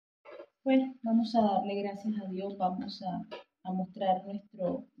Bueno, vamos a darle gracias a Dios, vamos a mostrar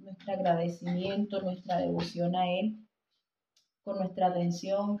nuestro agradecimiento, nuestra devoción a Él, con nuestra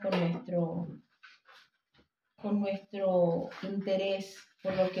atención, con nuestro interés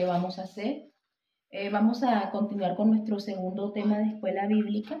por lo que vamos a hacer. Vamos a continuar con nuestro segundo tema de escuela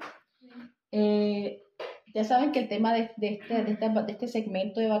bíblica. Eh, ya saben que el tema de este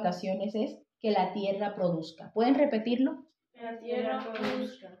segmento de vacaciones es que la tierra produzca. ¿Pueden repetirlo? La tierra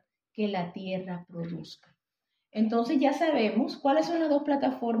produzca. Que la tierra produzca. Entonces ya sabemos cuáles son las dos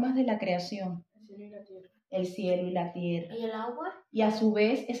plataformas de la creación. El cielo y la tierra. El cielo y la tierra. ¿Y el agua? Y a su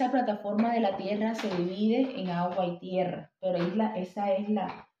vez esa plataforma de la tierra se divide en agua y tierra. Pero esa es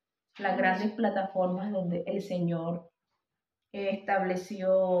las grandes plataformas donde el Señor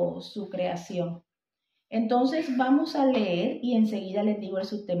estableció su creación. Entonces vamos a leer y enseguida les digo el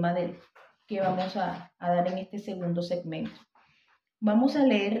subtema que vamos a dar en este segundo segmento. Vamos a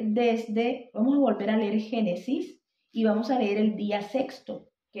volver a leer Génesis y vamos a leer el día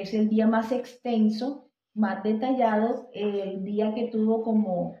sexto, que es el día más extenso, más detallado, el día que tuvo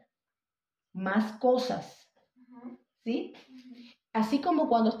como más cosas, ¿sí? Así como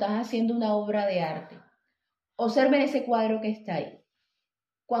cuando estás haciendo una obra de arte. Observen ese cuadro que está ahí.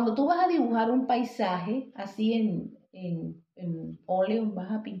 Cuando tú vas a dibujar un paisaje, así en óleo,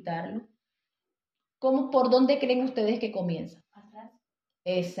 vas a pintarlo, ¿por dónde creen ustedes que comienza? Atrás.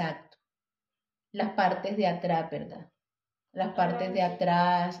 Exacto. Las partes de atrás, ¿verdad? Las partes de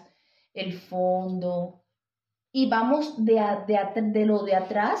atrás, el fondo. Y vamos de lo de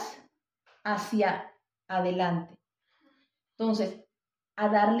atrás hacia adelante. Entonces, a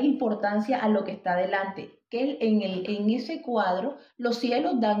darle importancia a lo que está adelante. Que en ese cuadro los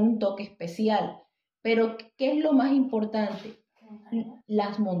cielos dan un toque especial. Pero, ¿qué es lo más importante?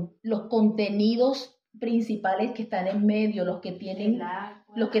 Los contenidos principales que están en medio, los que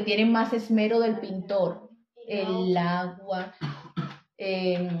tienen más esmero del pintor. El agua,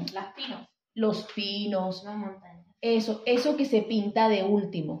 los pinos, las montañas. Eso que se pinta de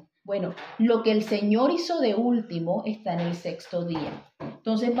último. Bueno, lo que el Señor hizo de último está en el sexto día.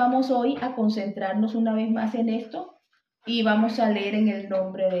 Entonces vamos hoy a concentrarnos una vez más en esto y vamos a leer en el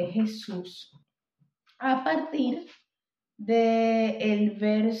nombre de Jesús. A partir del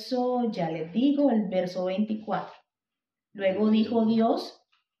verso, ya les digo, el verso 24. Luego dijo Dios,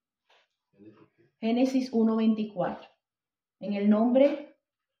 Génesis 1:24, en el nombre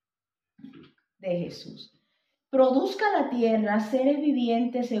de Jesús. Produzca la tierra seres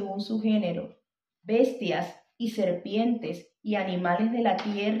vivientes según su género, bestias y serpientes y animales de la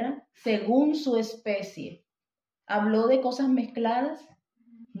tierra según su especie. ¿Habló de cosas mezcladas?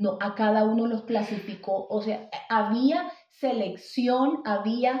 No, a cada uno los clasificó. O sea, había selección,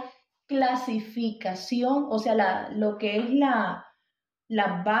 había clasificación, o sea, lo que es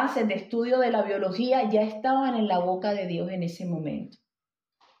las bases de estudio de la biología ya estaban en la boca de Dios en ese momento.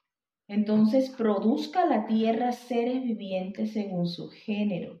 Entonces, produzca la tierra seres vivientes según su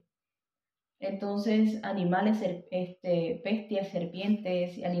género. Entonces, animales, bestias,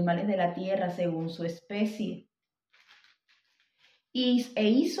 serpientes y animales de la tierra según su especie. E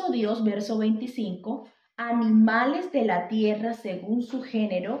hizo Dios, verso 25, animales de la tierra según su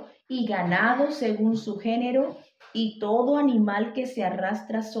género y ganado según su género y todo animal que se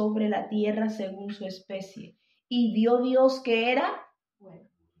arrastra sobre la tierra según su especie. Y vio Dios que era bueno.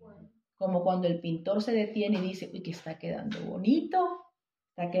 Como cuando el pintor se detiene y dice, uy, que está quedando bonito,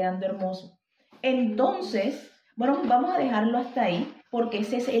 está quedando hermoso. Entonces, bueno, vamos a dejarlo hasta ahí, porque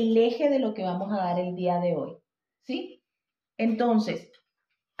ese es el eje de lo que vamos a dar el día de hoy, ¿sí? Entonces,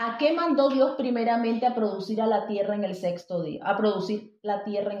 ¿a qué mandó Dios primeramente a producir a la tierra en el sexto día? A producir la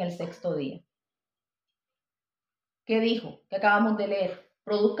tierra en el sexto día. ¿Qué dijo? Que acabamos de leer.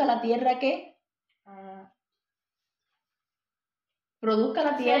 ¿Produzca la tierra qué? Produzca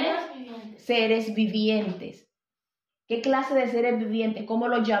la tierra seres vivientes. ¿Qué clase de seres vivientes? ¿Cómo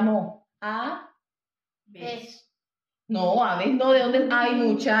los llamó? Aves. No, aves no. ¿De dónde? Ay,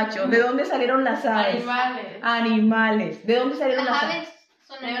 muchachos, ¿de dónde salieron las aves? Animales. ¿De dónde salieron las aves?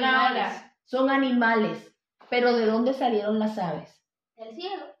 Son animales. Son animales. Pero ¿de dónde salieron las aves? Del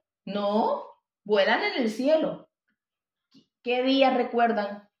cielo. No, vuelan en el cielo. ¿Qué día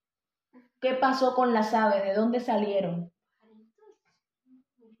recuerdan? ¿Qué pasó con las aves? ¿De dónde salieron?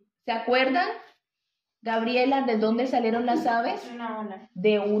 ¿Se acuerdan, Gabriela, de dónde salieron las aves? Una ola.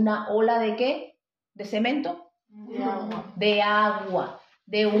 ¿De una ola de qué? ¿De cemento? De agua. De agua.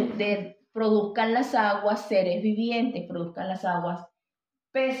 Produzcan las aguas seres vivientes, produzcan las aguas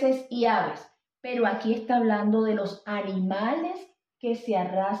peces y aves. Pero aquí está hablando de los animales que se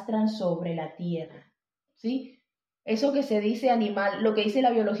arrastran sobre la tierra, ¿sí? Eso que se dice animal, lo que dice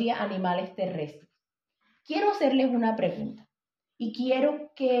la biología, animales terrestres. Quiero hacerles una pregunta y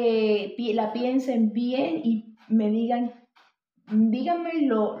quiero que la piensen bien y me digan,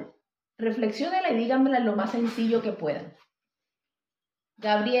 reflexionenla y díganmela lo más sencillo que puedan.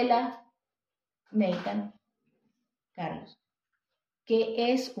 Gabriela, Nathan, Carlos,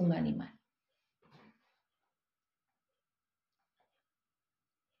 ¿qué es un animal?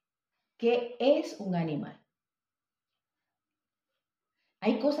 ¿Qué es un animal?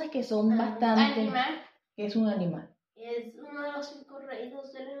 Hay cosas que son bastante... Animal ¿Qué es un animal? es uno de los 5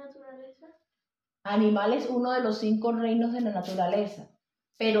 reinos de la naturaleza. Animal es uno de los 5 reinos de la naturaleza.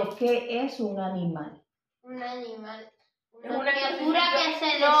 Pero ¿qué es un animal? Un animal. Es una criatura que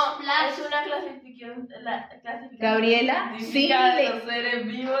se No, desplaza. es una clasificación, la clasificación Gabriela, científica sí, de los seres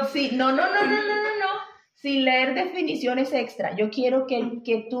vivos. Sí, no. Sin leer definiciones extra. Yo quiero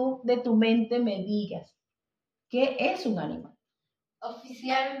que tú de tu mente me digas, ¿qué es un animal?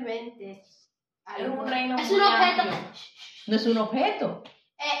 Oficialmente es un reino Es muy un objeto. amplio. No es un objeto.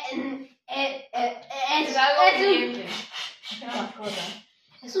 Es algo viviente. Es una mascota.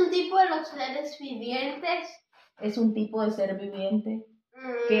 Es un tipo de los seres vivientes. Es un tipo de ser viviente.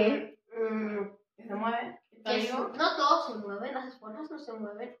 ¿Qué? Que se mueve, que está vivo. No todos se mueven, las esponjas no se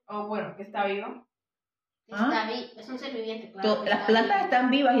mueven. O bueno, que está vivo. Es un ser viviente, claro. Las plantas están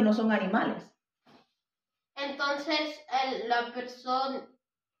vivas y no son animales. Entonces, la persona...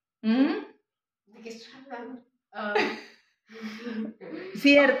 ¿Mm? ¿De qué estoy hablando?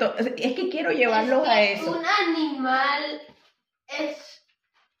 Cierto, es que quiero llevarlos a eso. Un animal es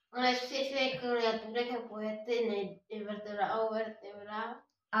una especie de criatura que puede tener invertebrado o vertebrado.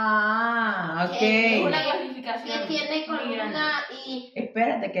 Ah, ok. Es una clasificación. Que tiene muy columna grande. y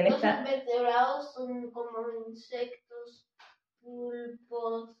Espérate, que él los está... invertebrados son como insectos,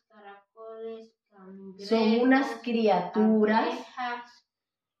 pulpos, caracoles, cangrejos. Son unas criaturas. Abejas,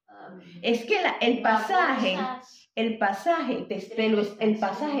 Es que el pasaje babosas. el pasaje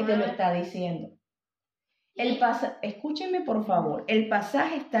te lo está diciendo. Escúchenme por favor, el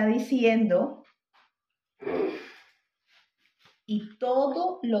pasaje está diciendo y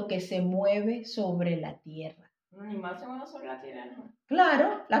todo lo que se mueve sobre la tierra. Un animal se mueve sobre la tierra, ¿no?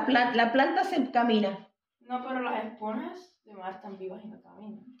 Claro, la planta se camina. No, pero las esponjas de mar están vivas y no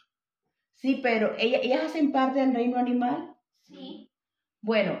caminan. Sí, pero ellas hacen parte del reino animal. Sí.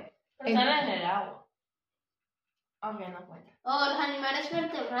 Bueno. Pero están en el agua. Ok, no cuenta. Los animales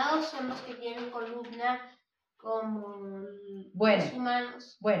vertebrados son los que tienen columna como los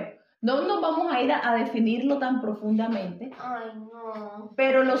humanos. Bueno, no nos vamos a ir a definirlo tan profundamente. Ay, no.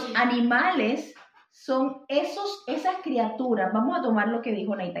 Pero los animales son esas criaturas, vamos a tomar lo que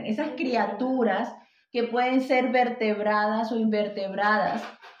dijo Nathan, esas criaturas que pueden ser vertebradas o invertebradas,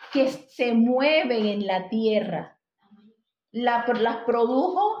 que se mueven en la tierra. Las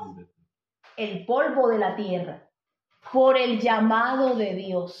produjo el polvo de la tierra. Por el llamado de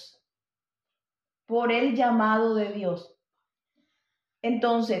Dios. Por el llamado de Dios.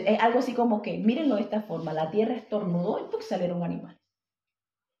 Entonces, es algo así como que, mírenlo de esta forma, la tierra estornudó y pues salieron animales.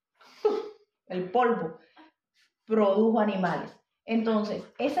 El polvo produjo animales. Entonces,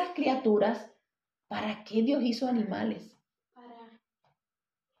 esas criaturas, ¿para qué Dios hizo animales? Para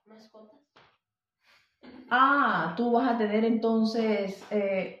mascotas. Tú vas a tener entonces...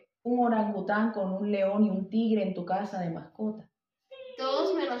 un orangután con un león y un tigre en tu casa de mascota.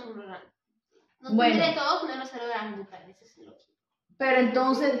 Todos menos un orangután. No Bueno. tendré todos menos el orangután, ese es el objetivo.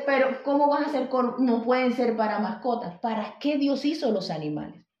 Pero ¿cómo vas a hacer no pueden ser para mascotas? ¿Para qué Dios hizo los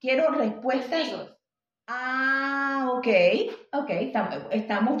animales? Quiero respuestas. Testigos. Ok,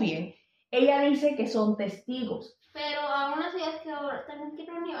 estamos bien. Ella dice que son testigos. Pero aún así es que ahora también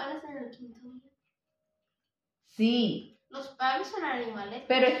quiero animales en el quinto día. Sí. Los pavos son animales.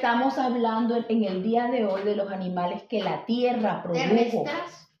 Pero estamos hablando en el día de hoy de los animales que la tierra produjo.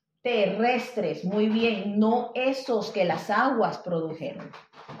 Terrestres, muy bien, no esos que las aguas produjeron.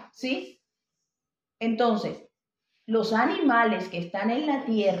 ¿Sí? Entonces, los animales que están en la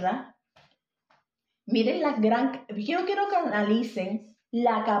tierra, miren yo quiero que analicen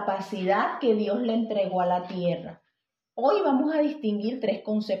la capacidad que Dios le entregó a la tierra. Hoy vamos a distinguir 3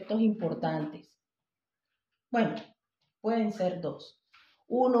 conceptos importantes. Bueno, pueden ser 2.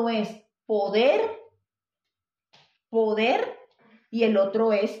 Uno es poder, y el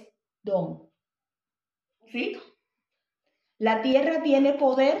otro es don. ¿Sí? La tierra tiene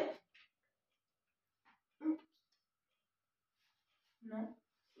poder. No.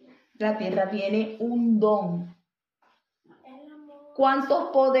 La tierra tiene un don.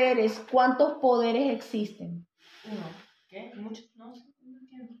 ¿Cuántos poderes existen? Uno. ¿Qué? Muchos. No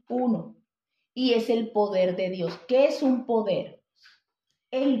entiendo. Uno. y es el poder de Dios. ¿Qué es un poder?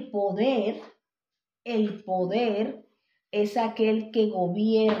 El poder es aquel que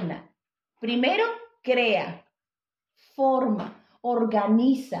gobierna. Primero, crea, forma,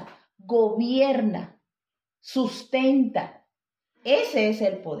 organiza, gobierna, sustenta. Ese es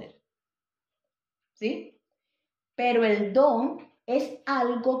el poder. ¿Sí? Pero el don es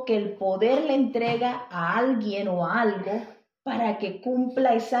algo que el poder le entrega a alguien o a algo para que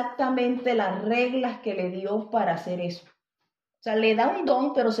cumpla exactamente las reglas que le dio para hacer eso. O sea, le da un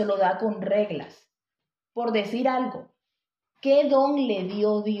don, pero se lo da con reglas. Por decir algo, ¿qué don le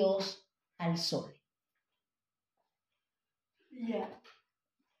dio Dios al sol?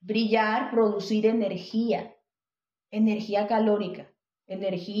 Brillar, producir energía calórica,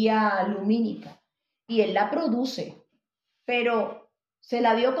 energía lumínica. Y él la produce, pero ¿se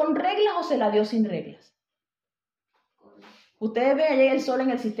la dio con reglas o se la dio sin reglas? Ustedes ven allá el sol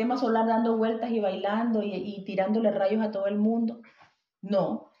en el sistema solar dando vueltas y bailando y tirándole rayos a todo el mundo.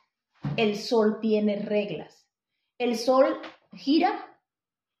 No, el sol tiene reglas. ¿El sol gira?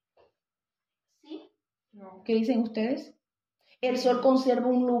 ¿Sí? No. ¿Qué dicen ustedes? El sol conserva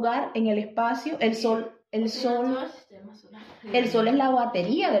un lugar en el espacio. El sol es la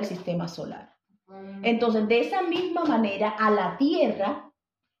batería del sistema solar. Entonces, de esa misma manera, a la Tierra,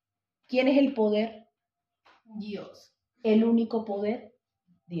 ¿quién es el poder? Dios. El único poder,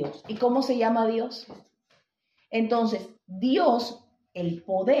 Dios. ¿Y cómo se llama Dios? Entonces, Dios, el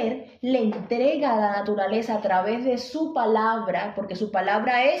poder, le entrega a la naturaleza a través de su palabra, porque su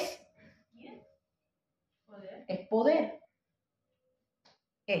palabra es poder.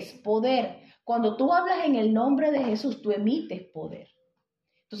 Es poder. Cuando tú hablas en el nombre de Jesús, tú emites poder.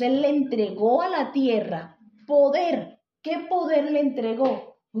 Entonces, Él le entregó a la tierra poder. ¿Qué poder le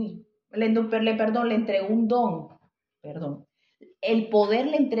entregó? Le entregó un don. Perdón. El poder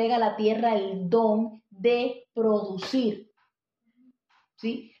le entrega a la tierra el don de producir.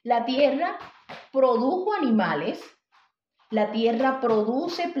 ¿Sí? La tierra produjo animales, la tierra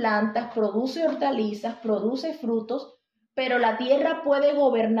produce plantas, produce hortalizas, produce frutos, pero la tierra puede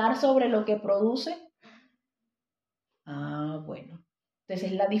gobernar sobre lo que produce. Bueno.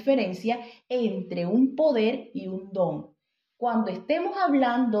 Entonces es la diferencia entre un poder y un don. Cuando estemos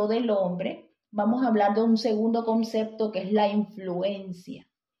hablando del hombre, vamos a hablar de un segundo concepto que es la influencia.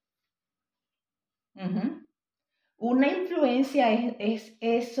 Una influencia es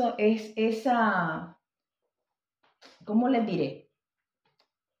esa, ¿cómo les diré?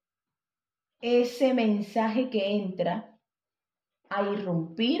 Ese mensaje que entra a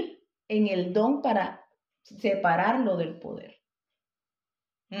irrumpir en el don para separarlo del poder.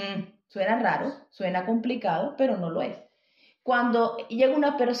 Suena raro, suena complicado, pero no lo es. Cuando llega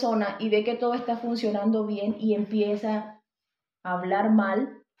una persona y ve que todo está funcionando bien y empieza a hablar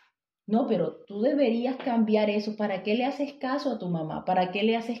mal, no, pero tú deberías cambiar eso. ¿Para qué le haces caso a tu mamá? ¿Para qué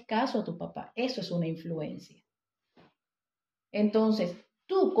le haces caso a tu papá? Eso es una influencia. Entonces,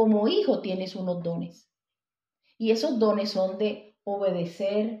 tú como hijo tienes unos dones. Y esos dones son de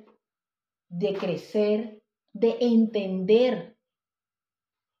obedecer, de crecer, de entender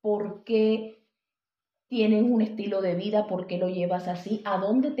por qué tienes un estilo de vida, por qué lo llevas así, a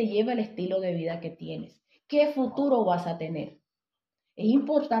dónde te lleva el estilo de vida que tienes, qué futuro vas a tener. Es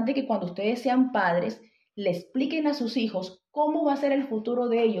importante que cuando ustedes sean padres, le expliquen a sus hijos cómo va a ser el futuro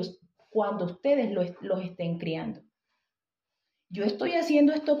de ellos cuando ustedes los estén criando. Yo estoy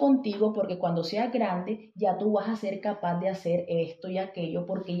haciendo esto contigo porque cuando seas grande ya tú vas a ser capaz de hacer esto y aquello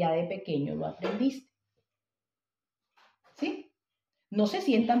porque ya de pequeño lo aprendiste. ¿Sí? No se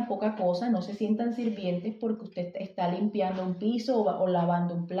sientan poca cosa, no se sientan sirvientes porque usted está limpiando un piso o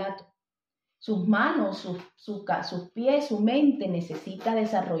lavando un plato. Sus manos, sus pies, su mente necesita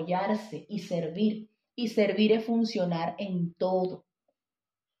desarrollarse y servir. Y servir es funcionar en todo.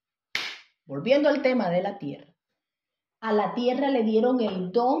 Volviendo al tema de la tierra. A la tierra le dieron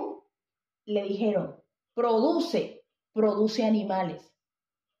el don, le dijeron, produce animales.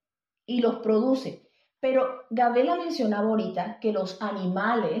 Y los produce. Pero Gabriela mencionaba ahorita que los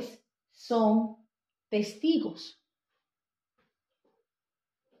animales son testigos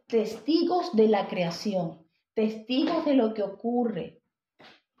de la creación, testigos de lo que ocurre.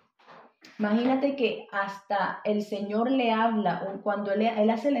 Imagínate que hasta el Señor le habla, cuando él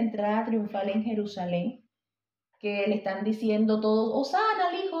hace la entrada triunfal en Jerusalén, que le están diciendo todos, Hosana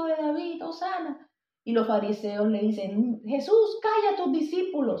al hijo de David, Hosana. Y los fariseos le dicen, Jesús, calla a tus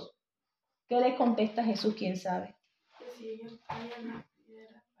discípulos. ¿Qué les contesta Jesús? ¿Quién sabe?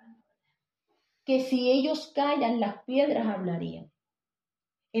 Que si ellos callan, las piedras hablarían.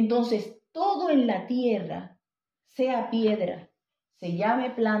 Entonces, todo en la tierra, sea piedra, se llame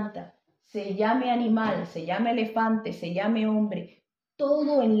planta, se llame animal, se llame elefante, se llame hombre,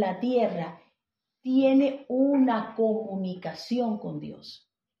 todo en la tierra tiene una comunicación con Dios.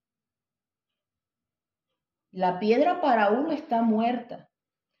 La piedra para uno está muerta,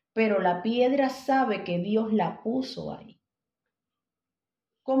 pero la piedra sabe que Dios la puso ahí.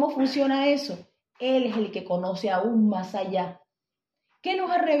 ¿Cómo funciona eso? Él es el que conoce aún más allá. ¿Qué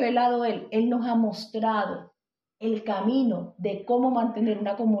nos ha revelado Él? Él nos ha mostrado el camino de cómo mantener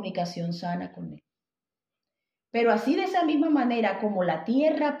una comunicación sana con Él. Pero así de esa misma manera como la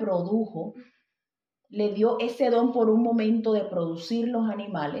tierra produjo, le dio ese don por un momento de producir los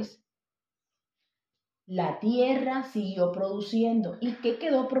animales, la tierra siguió produciendo. ¿Y qué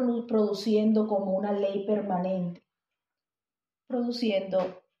quedó produciendo como una ley permanente?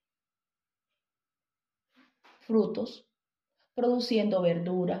 Produciendo frutos, produciendo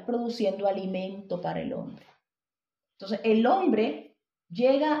verduras, produciendo alimento para el hombre. Entonces, el hombre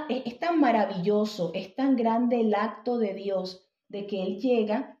llega, es tan maravilloso, es tan grande el acto de Dios de que Él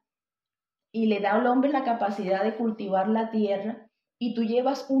llega y le da al hombre la capacidad de cultivar la tierra y tú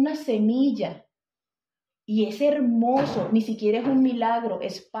llevas una semilla y es hermoso, ni siquiera es un milagro,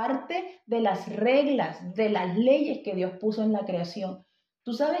 es parte de las reglas, de las leyes que Dios puso en la creación.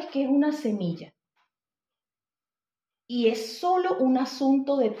 Tú sabes que es una semilla y es solo un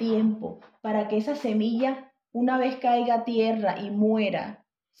asunto de tiempo para que esa semilla, una vez caiga a tierra y muera,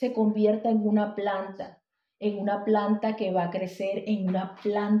 se convierta en una planta que va a crecer, en una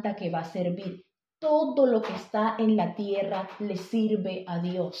planta que va a servir. Todo lo que está en la tierra le sirve a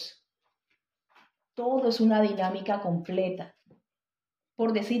Dios. Todo es una dinámica completa.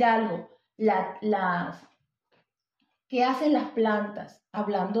 Por decir algo, ¿qué hacen las plantas?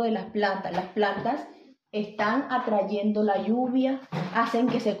 Hablando de las plantas están atrayendo la lluvia, hacen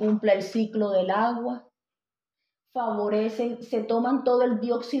que se cumpla el ciclo del agua, favorecen, se toman todo el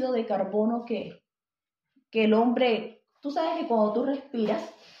dióxido de carbono que el hombre, tú sabes que cuando tú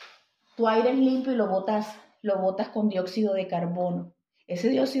respiras, tu aire es limpio y lo botas con dióxido de carbono. Ese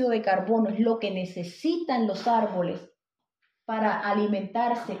dióxido de carbono es lo que necesitan los árboles para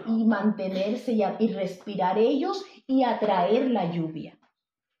alimentarse y mantenerse y respirar ellos y atraer la lluvia.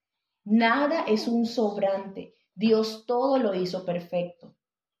 Nada es un sobrante. Dios todo lo hizo perfecto.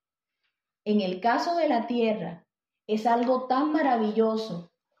 En el caso de la tierra, es algo tan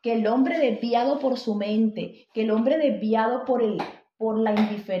maravilloso que el hombre desviado por su mente, que el hombre desviado por la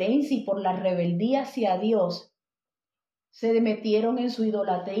indiferencia y por la rebeldía hacia Dios, se metieron en su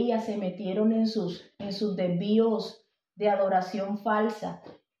idolatría, se metieron en sus desvíos de adoración falsa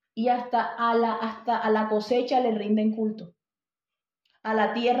y hasta a la cosecha le rinden culto. A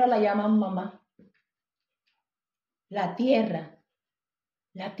la tierra la llaman mamá. La tierra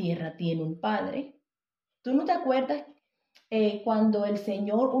tiene un padre. ¿Tú no te acuerdas cuando el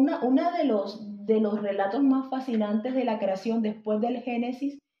Señor, una de los relatos más fascinantes de la creación después del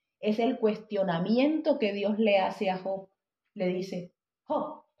Génesis es el cuestionamiento que Dios le hace a Job? Le dice,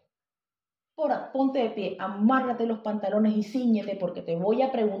 Job, ponte de pie, amárrate los pantalones y cíñete porque te voy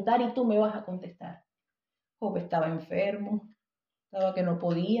a preguntar y tú me vas a contestar. Job estaba enfermo, estaba que no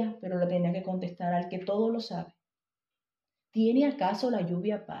podía, pero le tenía que contestar al que todo lo sabe. ¿Tiene acaso la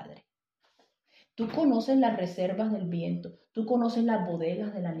lluvia padre? Tú conoces las reservas del viento, tú conoces las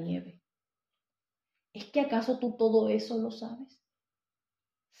bodegas de la nieve. ¿Es que acaso tú todo eso lo sabes?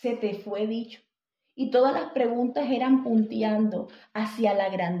 Se te fue dicho. Y todas las preguntas eran punteando hacia la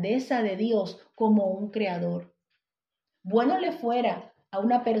grandeza de Dios como un creador. Bueno le fuera a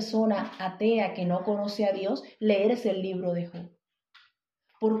una persona atea que no conoce a Dios leerse el libro de Job,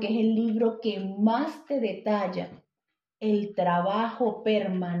 porque es el libro que más te detalla el trabajo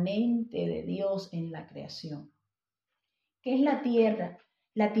permanente de Dios en la creación. ¿Qué es la tierra?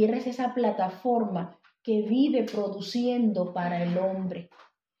 La tierra es esa plataforma que vive produciendo para el hombre,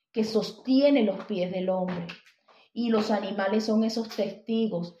 que sostiene los pies del hombre. Y los animales son esos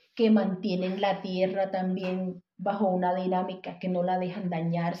testigos que mantienen la tierra también bajo una dinámica que no la dejan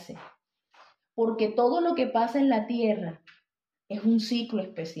dañarse. Porque todo lo que pasa en la tierra es un ciclo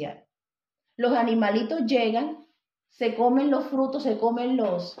especial. Los animalitos llegan, se comen los frutos, se comen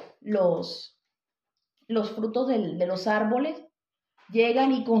los frutos de los árboles,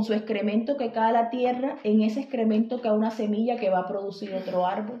 llegan y con su excremento que cae a la tierra, en ese excremento cae una semilla que va a producir otro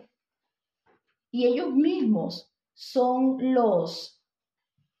árbol. Y ellos mismos son los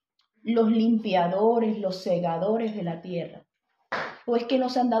limpiadores, los segadores de la tierra. ¿O es que no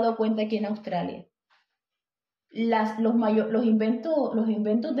se han dado cuenta aquí en Australia? Los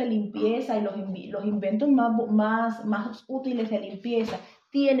inventos de limpieza y los inventos más útiles de limpieza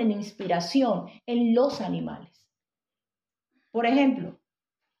tienen inspiración en los animales. Por ejemplo,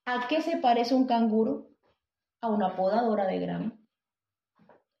 ¿A qué se parece un canguro? A una podadora de grama.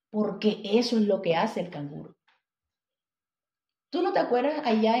 Porque eso es lo que hace el canguro. ¿Tú no te acuerdas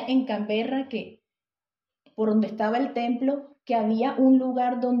allá en Canberra que por donde estaba el templo, que había un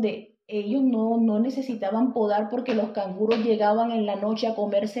lugar donde ellos no necesitaban podar porque los canguros llegaban en la noche a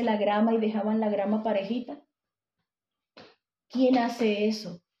comerse la grama y dejaban la grama parejita? ¿Quién hace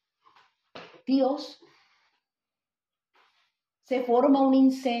eso? Dios. Se forma un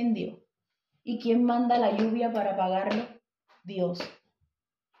incendio. ¿Y quién manda la lluvia para apagarlo? Dios.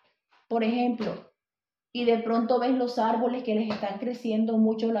 Por ejemplo, y de pronto ves los árboles que les están creciendo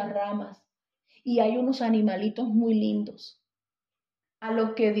mucho las ramas y hay unos animalitos muy lindos a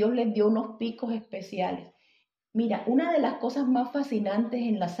los que Dios les dio unos picos especiales. Mira, una de las cosas más fascinantes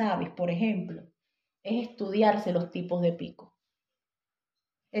en las aves, por ejemplo, es estudiarse los tipos de pico.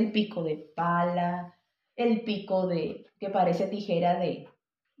 El pico de pala, el pico que parece tijera de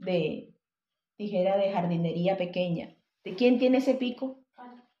jardinería pequeña. ¿De quién tiene ese pico?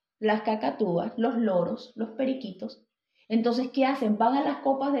 Las cacatúas, los loros, los periquitos. Entonces, ¿qué hacen? Van a las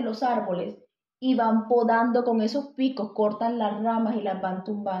copas de los árboles y van podando con esos picos, cortan las ramas y las van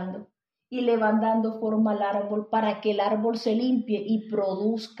tumbando y le van dando forma al árbol para que el árbol se limpie y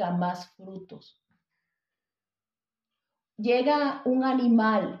produzca más frutos. Llega un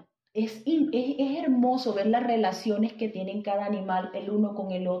animal, es hermoso ver las relaciones que tienen cada animal el uno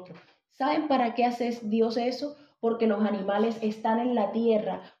con el otro. ¿Saben para qué hace Dios eso? Porque los animales están en la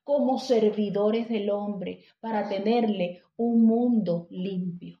tierra como servidores del hombre para tenerle un mundo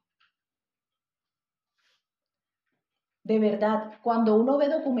limpio. De verdad, cuando uno ve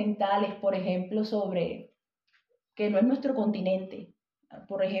documentales, por ejemplo, sobre que no es nuestro continente,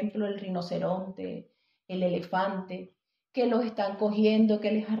 por ejemplo, el rinoceronte, el elefante, que los están cogiendo,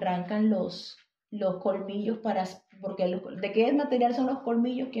 que les arrancan los colmillos porque ¿de qué material son los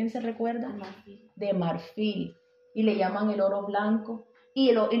colmillos? ¿Quién se recuerda? Marfil. De marfil, y le llaman el oro blanco,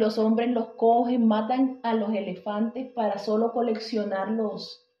 y los hombres los cogen, matan a los elefantes para solo coleccionar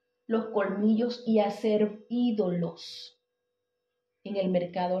los colmillos y hacer ídolos en el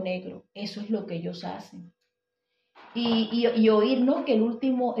mercado negro. Eso es lo que ellos hacen. Y oír, ¿no?, que el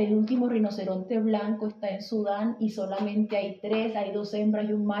último rinoceronte blanco está en Sudán y solamente hay 3, hay 2 hembras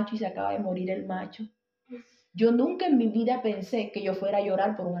y un macho y se acaba de morir el macho. Yo nunca en mi vida pensé que yo fuera a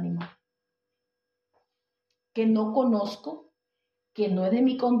llorar por un animal que no conozco, que no es de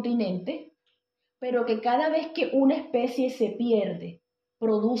mi continente, pero que cada vez que una especie se pierde,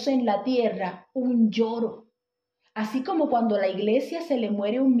 produce en la tierra un lloro. Así como cuando a la iglesia se le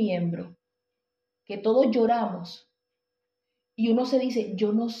muere un miembro, que todos lloramos. Y uno se dice,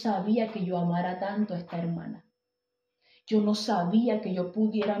 yo no sabía que yo amara tanto a esta hermana. Yo no sabía que yo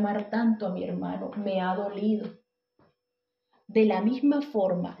pudiera amar tanto a mi hermano. Me ha dolido. De la misma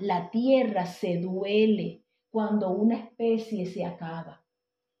forma, la tierra se duele cuando una especie se acaba,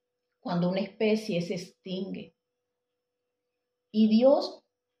 cuando una especie se extingue. Y Dios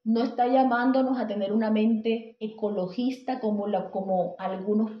no está llamándonos a tener una mente ecologista como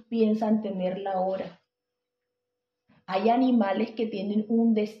algunos piensan tenerla ahora. Hay animales que tienen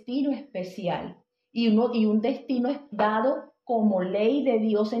un destino especial y un destino es dado como ley de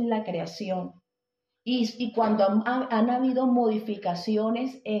Dios en la creación. Y cuando han habido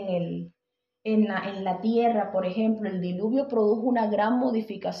modificaciones en la tierra, por ejemplo, el diluvio produjo una gran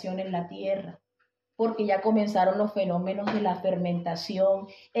modificación en la tierra, porque ya comenzaron los fenómenos de la fermentación,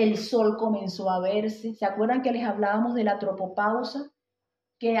 el sol comenzó a verse. ¿Se acuerdan que les hablábamos de la tropopausa?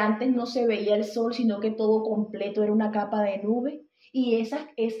 Que antes no se veía el sol, sino que todo completo era una capa de nube, y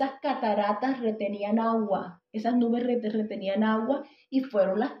esas cataratas retenían agua, esas nubes retenían agua, y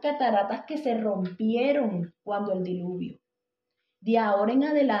fueron las cataratas que se rompieron cuando el diluvio. De ahora en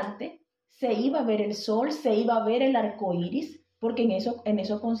adelante se iba a ver el sol, se iba a ver el arco iris, porque en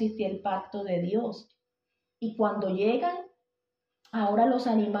eso consistía el pacto de Dios. Y cuando llegan ahora los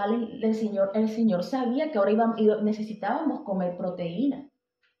animales, el Señor sabía que ahora necesitábamos comer proteína.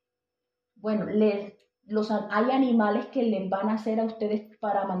 Bueno, hay animales que les van a hacer a ustedes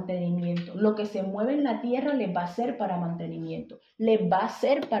para mantenimiento. Lo que se mueve en la tierra les va a ser para mantenimiento, les va a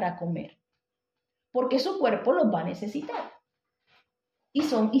ser para comer, porque su cuerpo los va a necesitar. Y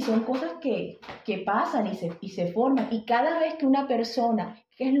son cosas que pasan y se forman. Y cada vez que una persona,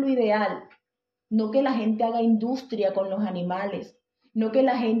 que es lo ideal, no que la gente haga industria con los animales, no que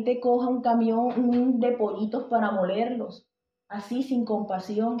la gente coja un camión de pollitos para molerlos, así sin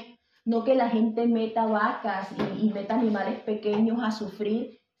compasión, no que la gente meta vacas y meta animales pequeños a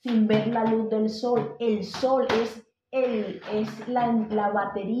sufrir sin ver la luz del sol. El sol es la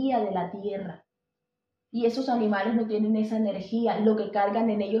batería de la tierra. Y esos animales no tienen esa energía. Lo que cargan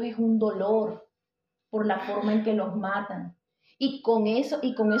en ellos es un dolor por la forma en que los matan. Y con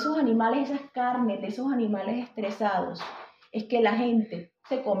esos animales, esas carnes de esos animales estresados, es que la gente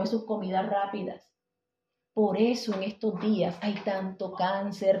se come sus comidas rápidas. Por eso en estos días hay tanto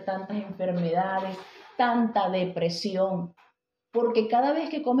cáncer, tantas enfermedades, tanta depresión. Porque cada vez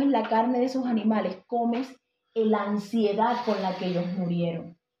que comes la carne de esos animales, comes la ansiedad con la que ellos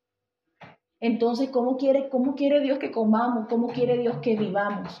murieron. Entonces, ¿cómo quiere Dios que comamos? ¿Cómo quiere Dios que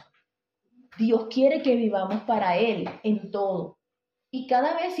vivamos? Dios quiere que vivamos para Él en todo. Y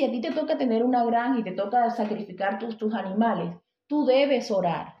cada vez si a ti te toca tener una granja y te toca sacrificar tus animales, tú debes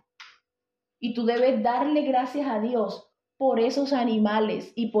orar. Y tú debes darle gracias a Dios por esos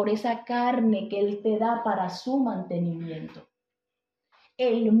animales y por esa carne que Él te da para su mantenimiento.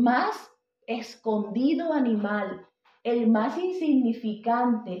 El más escondido animal, el más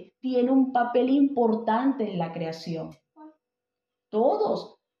insignificante, tiene un papel importante en la creación.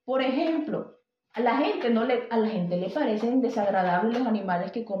 Todos. Por ejemplo, a la gente le parecen desagradables los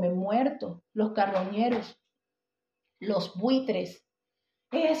animales que comen muertos, los carroñeros, los buitres.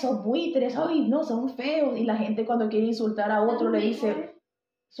 Esos buitres, ay, no, son feos. Y la gente cuando quiere insultar a otro le dice,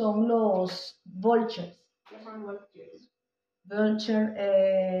 son los vultures.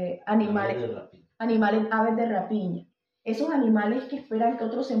 Aves de rapiña. Esos animales que esperan que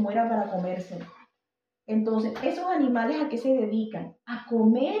otro se muera para comérselo. Entonces, esos animales ¿a qué se dedican? A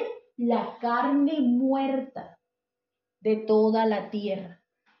comer la carne muerta de toda la tierra.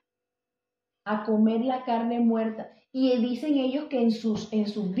 A comer la carne muerta. Y dicen ellos que en sus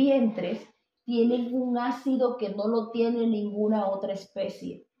vientres tienen un ácido que no lo tiene ninguna otra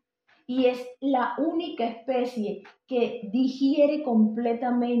especie. Y es la única especie que digiere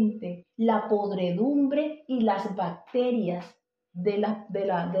completamente la podredumbre y las bacterias de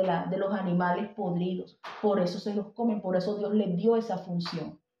los animales podridos. Por eso se los comen, por eso Dios les dio esa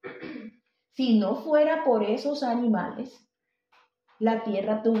función. Si no fuera por esos animales, la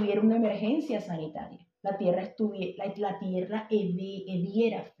tierra tuviera una emergencia sanitaria. La tierra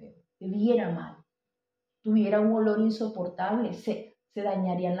hediera feo, hediera mal, tuviera un olor insoportable, se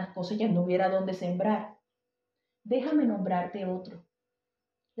dañarían las cosechas, no hubiera dónde sembrar. Déjame nombrarte otro,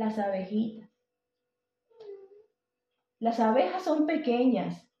 las abejitas. Las abejas son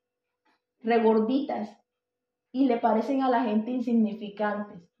pequeñas, regorditas, y le parecen a la gente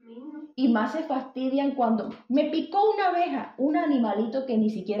insignificantes. Y más se fastidian cuando me picó una abeja, un animalito que ni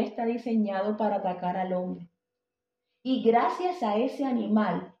siquiera está diseñado para atacar al hombre. Y gracias a ese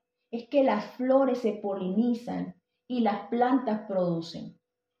animal es que las flores se polinizan y las plantas producen.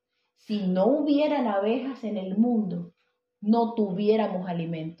 Si no hubieran abejas en el mundo, no tuviéramos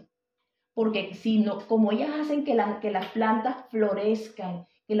alimento. Porque como ellas hacen que las plantas florezcan,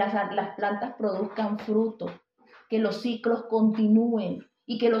 que las plantas produzcan fruto, que los ciclos continúen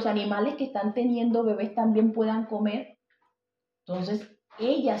y que los animales que están teniendo bebés también puedan comer. Entonces,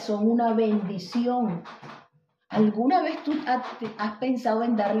 ellas son una bendición. ¿Alguna vez tú has pensado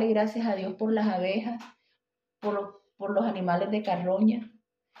en darle gracias a Dios por las abejas, por los animales de carroña,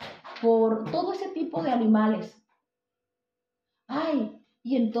 por todo ese tipo de animales? Ay,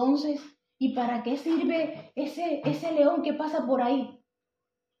 y entonces, ¿y para qué sirve ese león que pasa por ahí?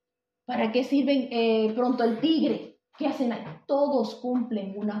 ¿Para qué sirven pronto el tigre? ¿Qué hacen ahí? Todos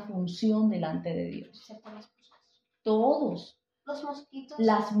cumplen una función delante de Dios. Excepto las moscas. Todos. Los mosquitos.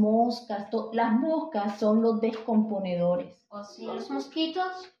 Las moscas son los descomponedores. ¿O sí? Los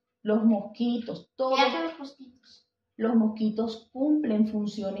mosquitos. Los mosquitos, todos. ¿Qué hacen los mosquitos? Los mosquitos cumplen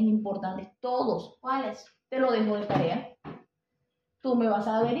funciones importantes, todos. ¿Cuáles? Te lo dejo de tarea. Tú me vas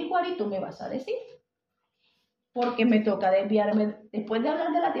a averiguar y tú me vas a decir. Porque me toca desviarme. Después de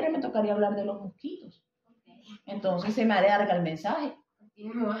hablar de la tierra, me tocaría hablar de los mosquitos. Okay. Entonces se me alarga el mensaje.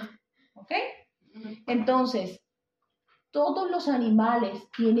 ¿Ok? Entonces, todos los animales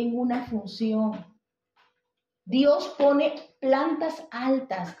tienen una función. Dios pone plantas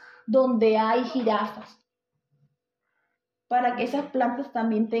altas donde hay jirafas, para que esas plantas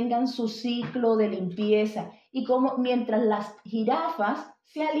también tengan su ciclo de limpieza. Y como mientras las jirafas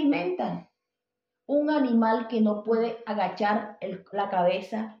se alimentan, un animal que no puede agachar la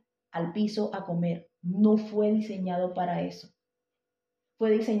cabeza al piso a comer, no fue diseñado para eso.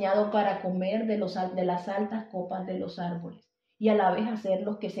 Fue diseñado para comer de las altas copas de los árboles y a la vez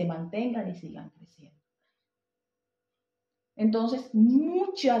hacerlos que se mantengan y sigan creciendo. Entonces,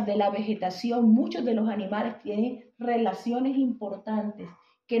 mucha de la vegetación, muchos de los animales tienen relaciones importantes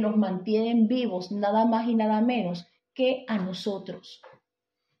que nos mantienen vivos, nada más y nada menos que a nosotros.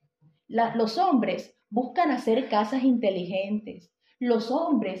 Los hombres buscan hacer casas inteligentes. Los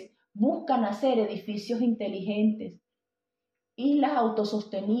hombres buscan hacer edificios inteligentes, islas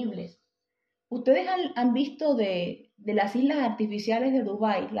autosostenibles. Ustedes han visto de las islas artificiales de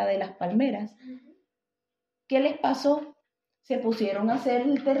Dubái, la de las palmeras. ¿Qué les pasó? Se pusieron a hacer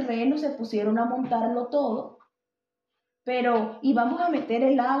el terreno, se pusieron a montarlo todo, pero íbamos a meter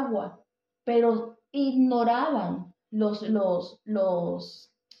el agua, pero ignoraban los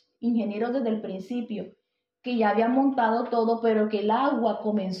ingenieros desde el principio que ya habían montado todo, pero que el agua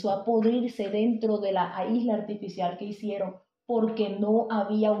comenzó a podrirse dentro de la isla artificial que hicieron porque no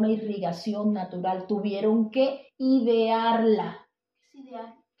había una irrigación natural. Tuvieron que idearla,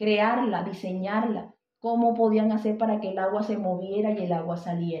 crearla, diseñarla, cómo podían hacer para que el agua se moviera y el agua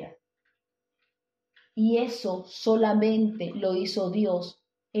saliera. Y eso solamente lo hizo Dios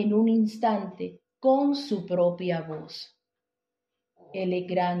en un instante con su propia voz. Él es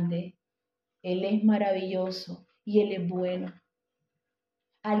grande, Él es maravilloso y Él es bueno.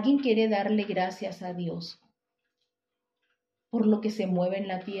 ¿Alguien quiere darle gracias a Dios por lo que se mueve en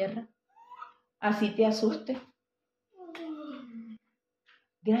la tierra? Así te asuste.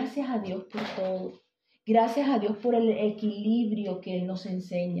 Gracias a Dios por todo. Gracias a Dios por el equilibrio que Él nos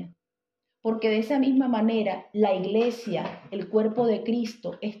enseña. Porque de esa misma manera la iglesia, el cuerpo de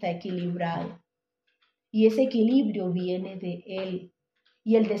Cristo, está equilibrado. Y ese equilibrio viene de Él.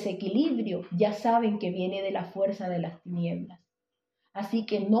 Y el desequilibrio ya saben que viene de la fuerza de las tinieblas. Así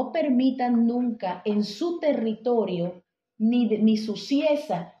que no permitan nunca en su territorio ni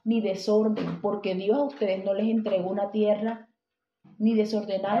suciedad ni desorden, porque Dios a ustedes no les entregó una tierra ni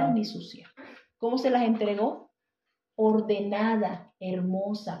desordenada ni sucia. ¿Cómo se las entregó? Ordenada,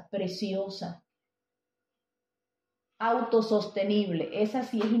 hermosa, preciosa, autosostenible. Esa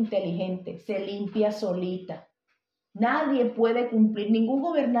sí es inteligente, se limpia solita. Nadie puede cumplir, ningún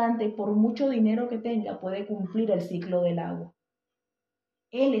gobernante, por mucho dinero que tenga, puede cumplir el ciclo del agua.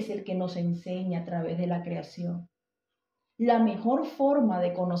 Él es el que nos enseña a través de la creación. La mejor forma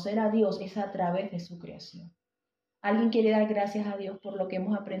de conocer a Dios es a través de su creación. ¿Alguien quiere dar gracias a Dios por lo que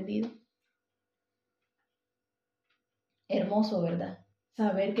hemos aprendido? Hermoso, ¿verdad?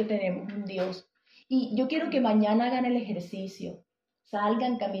 Saber que tenemos un Dios. Y yo quiero que mañana hagan el ejercicio.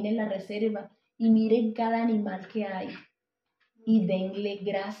 Salgan, caminen la reserva y miren cada animal que hay. Y denle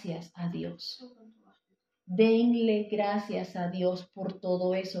gracias a Dios. Denle gracias a Dios por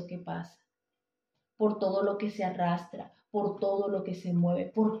todo eso que pasa. Por todo lo que se arrastra. Por todo lo que se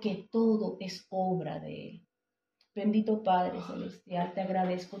mueve. Porque todo es obra de Él. Bendito Padre Celestial, te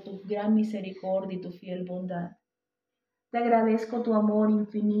agradezco tu gran misericordia y tu fiel bondad. Te agradezco tu amor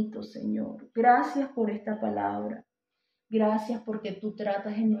infinito, Señor. Gracias por esta palabra. Gracias porque tú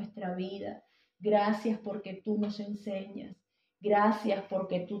tratas en nuestra vida. Gracias porque tú nos enseñas. Gracias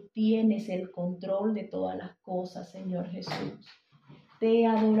porque tú tienes el control de todas las cosas, Señor Jesús. Te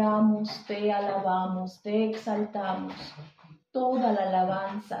adoramos, te alabamos, te exaltamos. Toda la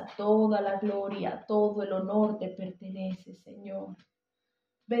alabanza, toda la gloria, todo el honor te pertenece, Señor.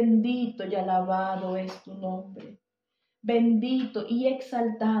 Bendito y alabado es tu nombre. Bendito y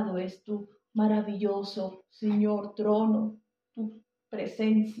exaltado es tu maravilloso, Señor, trono, tu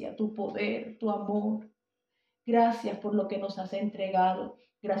presencia, tu poder, tu amor. Gracias por lo que nos has entregado.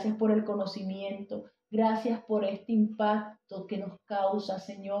 Gracias por el conocimiento. Gracias por este impacto que nos causa,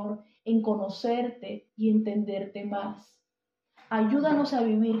 Señor, en conocerte y entenderte más. Ayúdanos a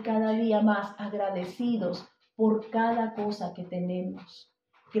vivir cada día más agradecidos por cada cosa que tenemos.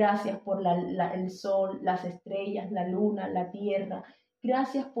 Gracias por el sol, las estrellas, la luna, la tierra.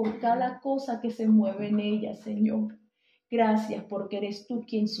 Gracias por cada cosa que se mueve en ella, Señor. Gracias porque eres tú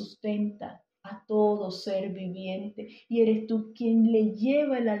quien sustenta a todo ser viviente y eres tú quien le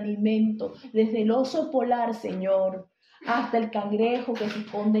lleva el alimento desde el oso polar, Señor, hasta el cangrejo que se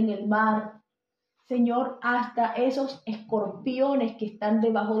esconde en el mar. Señor, hasta esos escorpiones que están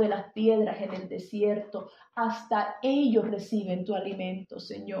debajo de las piedras en el desierto, hasta ellos reciben tu alimento,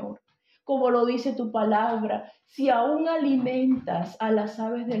 Señor. Como lo dice tu palabra, si aún alimentas a las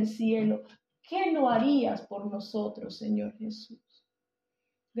aves del cielo, ¿qué no harías por nosotros, Señor Jesús?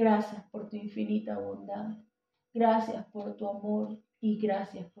 Gracias por tu infinita bondad. Gracias por tu amor y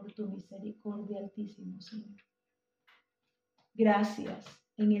gracias por tu misericordia, Altísimo Señor. Gracias.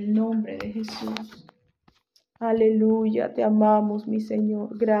 En el nombre de Jesús. Aleluya, te amamos, mi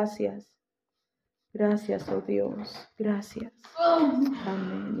Señor. Gracias. Gracias, oh Dios. Gracias.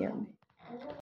 Amén y amén.